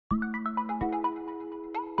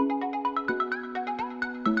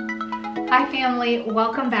Hi family,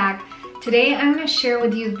 welcome back. Today I'm going to share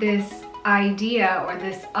with you this idea or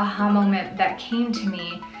this aha moment that came to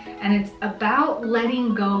me, and it's about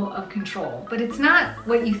letting go of control, but it's not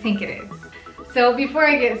what you think it is. So before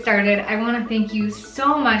I get started, I want to thank you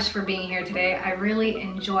so much for being here today. I really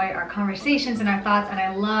enjoy our conversations and our thoughts, and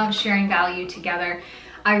I love sharing value together.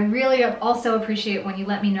 I really also appreciate when you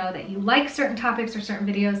let me know that you like certain topics or certain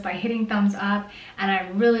videos by hitting thumbs up, and I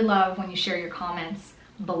really love when you share your comments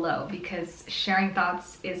below, because sharing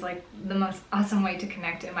thoughts is like the most awesome way to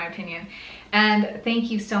connect, in my opinion. And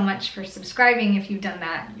thank you so much for subscribing. If you've done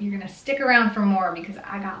that, you're gonna stick around for more because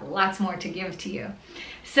I got lots more to give to you.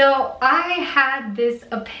 So I had this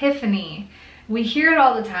epiphany. We hear it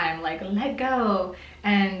all the time, like let go,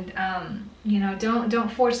 and you know,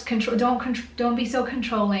 don't force control, don't be so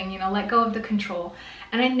controlling, you know, let go of the control.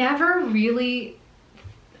 And I never really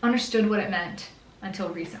understood what it meant until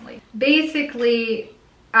recently. Basically,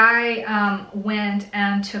 I went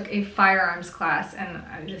and took a firearms class,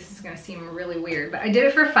 and this is going to seem really weird, but I did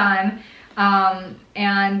it for fun.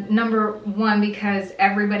 And number one, because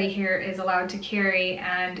everybody here is allowed to carry,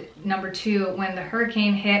 and number two, when the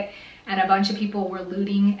hurricane hit and a bunch of people were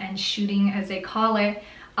looting and shooting, as they call it,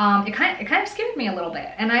 it kind of scared me a little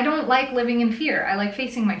bit. And I don't like living in fear. I like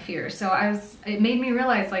facing my fears. So it made me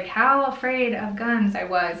realize like how afraid of guns I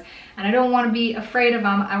was, and I don't want to be afraid of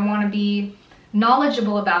them. I want to be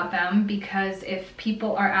knowledgeable about them, because if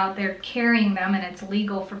people are out there carrying them and it's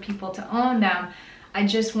legal for people to own them, I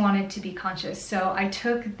just wanted to be conscious. So I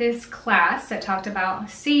took this class that talked about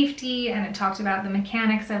safety, and it talked about the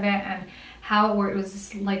mechanics of it and how it worked. It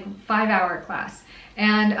was like a 5-hour class.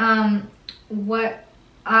 And what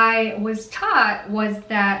I was taught was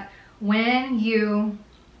that when you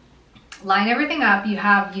line everything up, you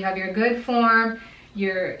have your good form,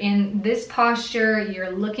 you're in this posture,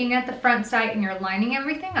 you're looking at the front sight, and you're lining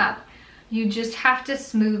everything up. You just have to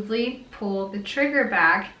smoothly pull the trigger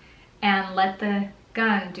back and let the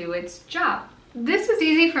gun do its job. This was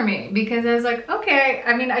easy for me because I was like, okay,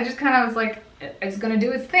 I mean, I just kind of was like, it's gonna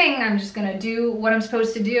do its thing. I'm just gonna do what I'm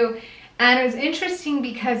supposed to do. And it was interesting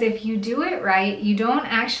because if you do it right, you don't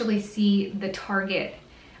actually see the target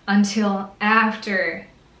until after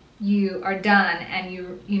you are done, and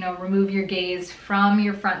you know, remove your gaze from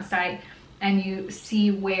your front sight and you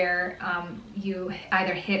see where you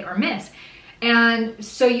either hit or miss. And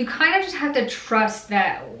so you kind of just have to trust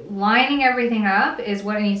that lining everything up is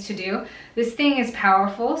what it needs to do. This thing is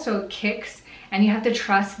powerful, so it kicks, and you have to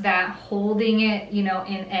trust that holding it, you know,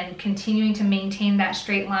 and continuing to maintain that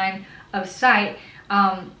straight line of sight,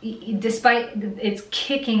 despite it's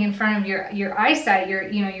kicking in front of your eyesight,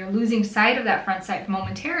 you're losing sight of that front sight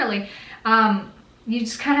momentarily. You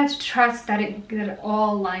just kind of have to trust that it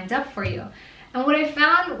all lines up for you. And what I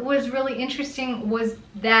found was really interesting was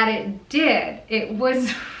that it did. It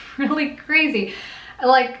was really crazy.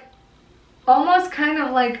 Like, almost kind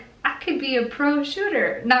of like I could be a pro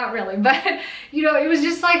shooter. Not really, but you know, it was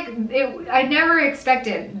just like, I never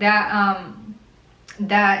expected that,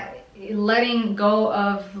 that letting go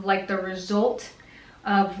of like the result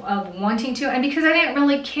of wanting to, and because I didn't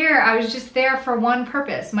really care, I was just there for one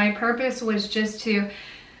purpose. My purpose was just to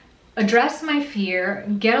address my fear,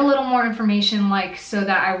 get a little more information, like, so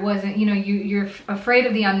that I wasn't, you know, you're afraid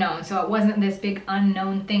of the unknown, so it wasn't this big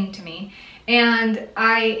unknown thing to me. And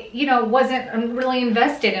I, you know, wasn't really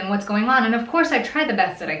invested in what's going on. And of course I tried the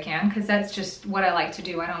best that I can, because that's just what I like to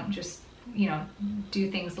do. I don't just, you know, do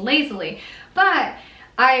things lazily. But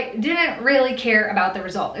I didn't really care about the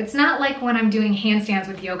result. It's not like when I'm doing handstands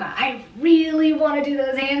with yoga. I really want to do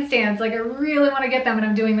those handstands. Like, I really want to get them, and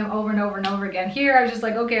I'm doing them over and over and over again. Here, I was just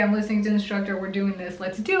like, okay, I'm listening to the instructor. We're doing this.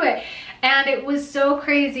 Let's do it. And it was so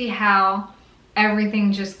crazy how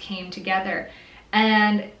everything just came together.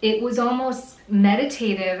 And it was almost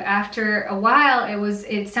meditative. After a while,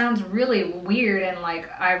 it sounds really weird and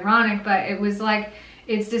like ironic, but it was like,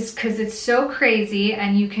 it's just because it's so crazy,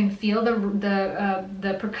 and you can feel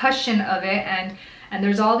the percussion of it, and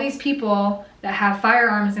there's all these people that have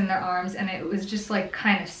firearms in their arms, and it was just like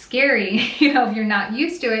kind of scary, you know, if you're not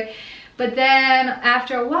used to it. But then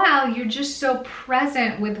after a while, you're just so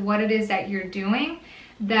present with what it is that you're doing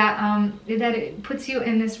that that it puts you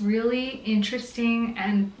in this really interesting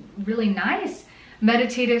and really nice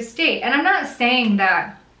meditative state. And I'm not saying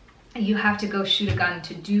that you have to go shoot a gun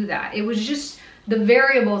to do that. It was just the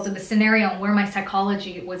variables of the scenario and where my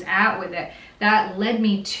psychology was at with it that led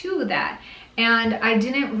me to that. And I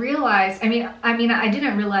didn't realize, I mean, I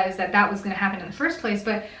didn't realize that that was going to happen in the first place,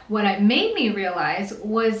 but what it made me realize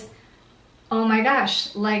was, oh my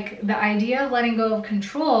gosh, like the idea of letting go of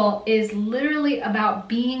control is literally about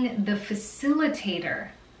being the facilitator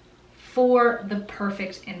for the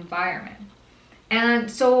perfect environment.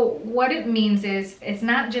 And so what it means is it's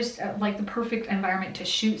not just like the perfect environment to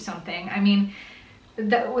shoot something. I mean,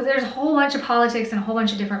 there's a whole bunch of politics and a whole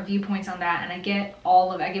bunch of different viewpoints on that, and I get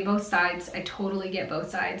all of it. I get both sides. I totally get both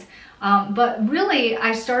sides. But really,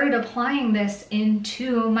 I started applying this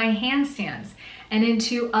into my handstands and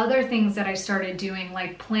into other things that I started doing,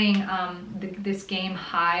 like playing this game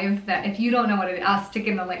Hive. That, if you don't know what it is, I'll stick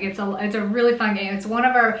in the link. It's a really fun game. It's one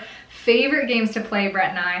of our favorite games to play, Brett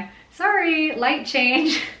and I. Sorry, light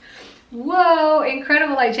change. Whoa,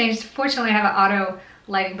 incredible light change. Fortunately, I have an auto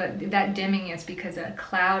lighting, but that dimming is because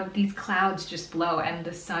these clouds just blow and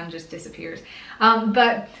the sun just disappears.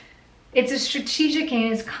 But it's a strategic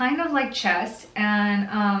game. It's kind of like chess,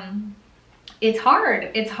 and it's hard.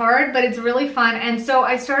 It's hard, but it's really fun. And so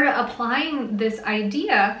I started applying this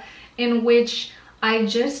idea in which I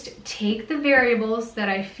just take the variables that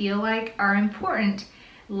I feel like are important,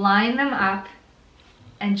 line them up,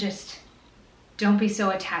 and just don't be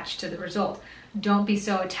so attached to the result. Don't be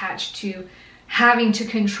so attached to having to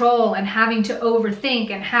control and having to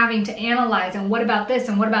overthink and having to analyze, and what about this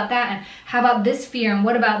and what about that, and how about this fear and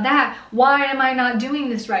what about that? Why am I not doing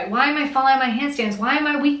this right? Why am I falling on my handstands? Why am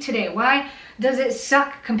I weak today? Why does it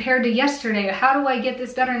suck compared to yesterday? How do I get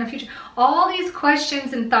this better in the future? All these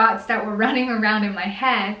questions and thoughts that were running around in my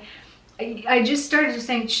head, I just started just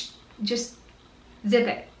saying, just zip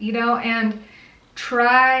it, you know, and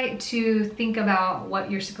try to think about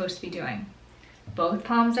what you're supposed to be doing. Both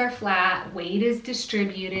palms are flat, weight is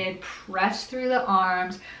distributed, press through the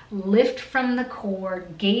arms, lift from the core,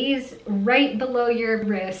 gaze right below your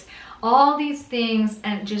wrist, all these things,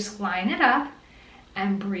 and just line it up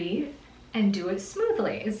and breathe and do it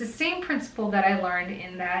smoothly. It's the same principle that I learned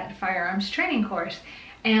in that firearms training course.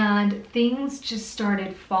 And things just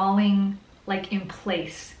started falling like in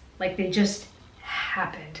place, like they just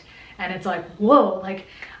happened. And it's like, whoa, like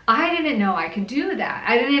I didn't know I could do that.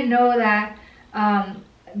 I didn't know that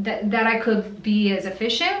that I could be as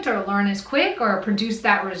efficient or learn as quick or produce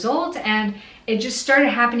that result. And it just started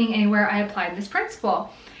happening anywhere I applied this principle.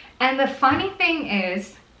 And the funny thing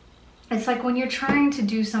is, it's like when you're trying to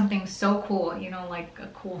do something so cool, you know, like a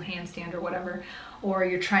cool handstand or whatever, or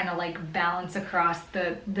you're trying to like balance across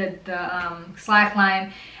the slack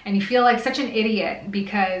line, and you feel like such an idiot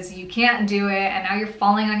because you can't do it, and now you're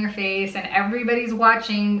falling on your face and everybody's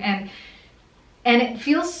watching, and it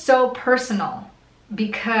feels so personal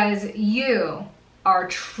because you are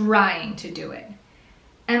trying to do it.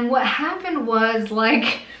 And what happened was,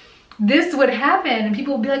 like, this would happen and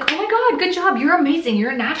people would be like, oh my God, good job. You're amazing.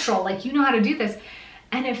 You're a natural. Like, you know how to do this.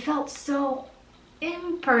 And it felt so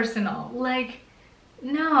impersonal. Like,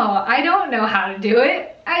 no, I don't know how to do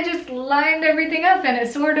it. I just lined everything up and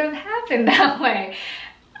it sort of happened that way.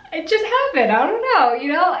 It just happened. I don't know,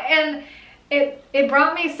 you know? And it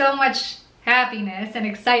brought me so much happiness and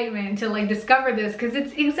excitement to like discover this, because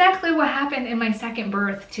it's exactly what happened in my second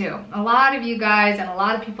birth too. A lot of you guys and a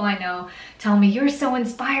lot of people I know tell me, you're so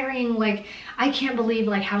inspiring, like I can't believe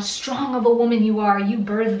like how strong of a woman you are. You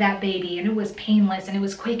birthed that baby and it was painless and it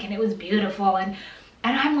was quick and it was beautiful, and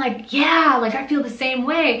I'm like, yeah, like I feel the same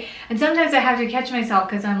way. And sometimes I have to catch myself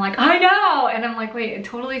because I'm like, I know, and I'm like, wait, it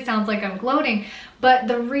totally sounds like I'm gloating. But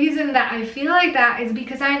the reason that I feel like that is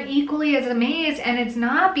because I'm equally as amazed, and it's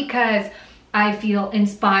not because I feel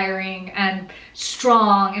inspiring and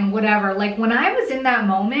strong and whatever. Like when I was in that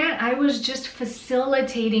moment, I was just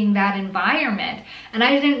facilitating that environment, and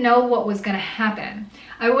I didn't know what was going to happen.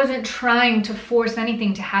 I wasn't trying to force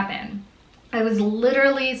anything to happen. I was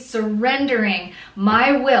literally surrendering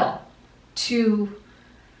my will to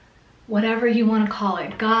whatever you want to call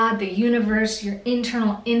it, God, the universe, your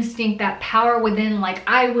internal instinct, that power within. Like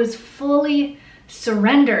I was fully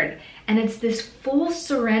surrendered, and it's this full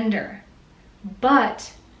surrender,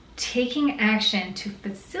 but taking action to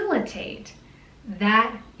facilitate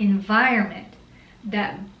that environment,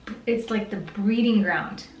 that it's like the breeding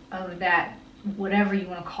ground of that, whatever you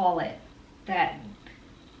want to call it, that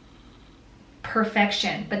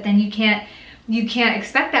perfection. But then you can't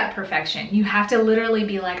expect that perfection. You have to literally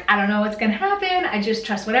be like, I don't know what's gonna happen. I just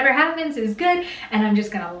trust whatever happens is good, and I'm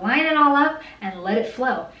just gonna line it all up and let it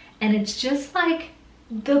flow. And it's just like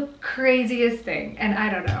the craziest thing. And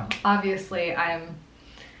I don't know, obviously I'm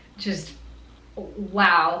just,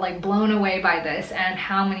 wow, like blown away by this, and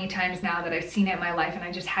how many times now that I've seen it in my life, and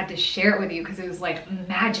I just had to share it with you because it was like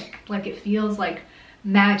magic. Like it feels like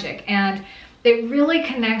magic. And it really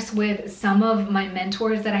connects with some of my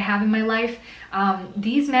mentors that I have in my life.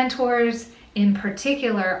 These mentors in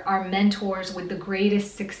particular are mentors with the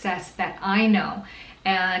greatest success that I know.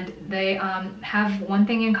 And they have one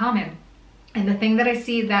thing in common. And the thing that I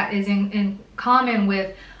see that is in common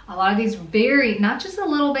with a lot of these very, not just a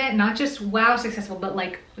little bit, not just wow successful, but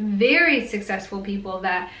like very successful people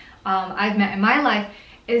that I've met in my life,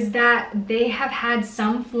 is that they have had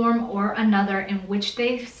some form or another in which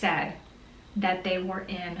they've said that they were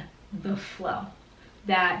in the flow.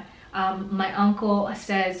 That my uncle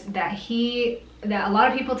says that that a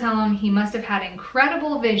lot of people tell him he must have had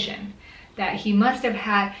incredible vision, that he must have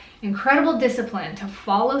had incredible discipline to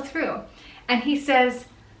follow through. And he says,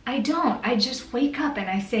 I don't. I just wake up and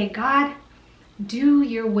I say, God, do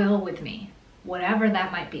your will with me, whatever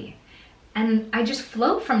that might be. And I just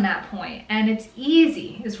float from that point, and it's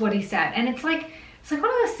easy, is what he said. And it's like one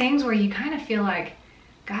of those things where you kind of feel like,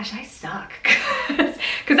 gosh, I suck. Because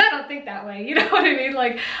I don't think that way, you know what I mean?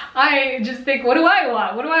 Like, I just think, what do I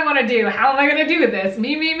want? What do I want to do? How am I going to do this?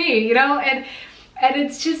 Me, you know? And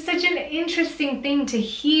it's just such an interesting thing to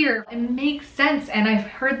hear and make sense. And I've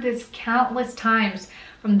heard this countless times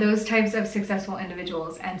from those types of successful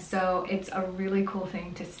individuals. And so it's a really cool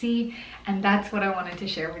thing to see. And that's what I wanted to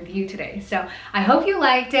share with you today. So I hope you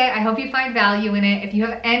liked it. I hope you find value in it. If you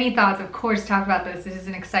have any thoughts, of course, talk about this. This is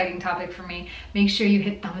an exciting topic for me. Make sure you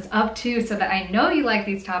hit thumbs up too, so that I know you like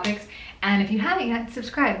these topics. And if you haven't yet,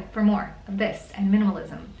 subscribe for more of this and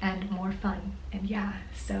minimalism and more fun. And yeah,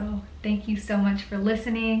 so thank you so much for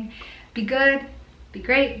listening. Be good, be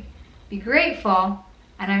great, be grateful.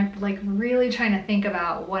 And I'm like really trying to think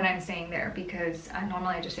about what I'm saying there, because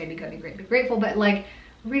normally I just say be good, be great, be grateful. But like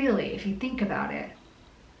really, if you think about it,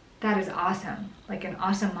 that is awesome. Like an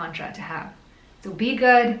awesome mantra to have. So be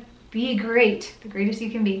good, be great, the greatest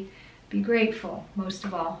you can be grateful most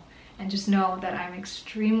of all. And just know that I'm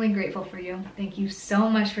extremely grateful for you. Thank you so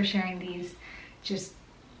much for sharing these just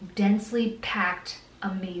densely packed,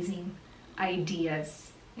 amazing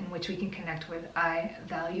ideas in which we can connect with. I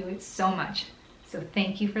value it so much. So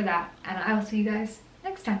thank you for that. And I will see you guys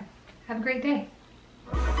next time. Have a great day.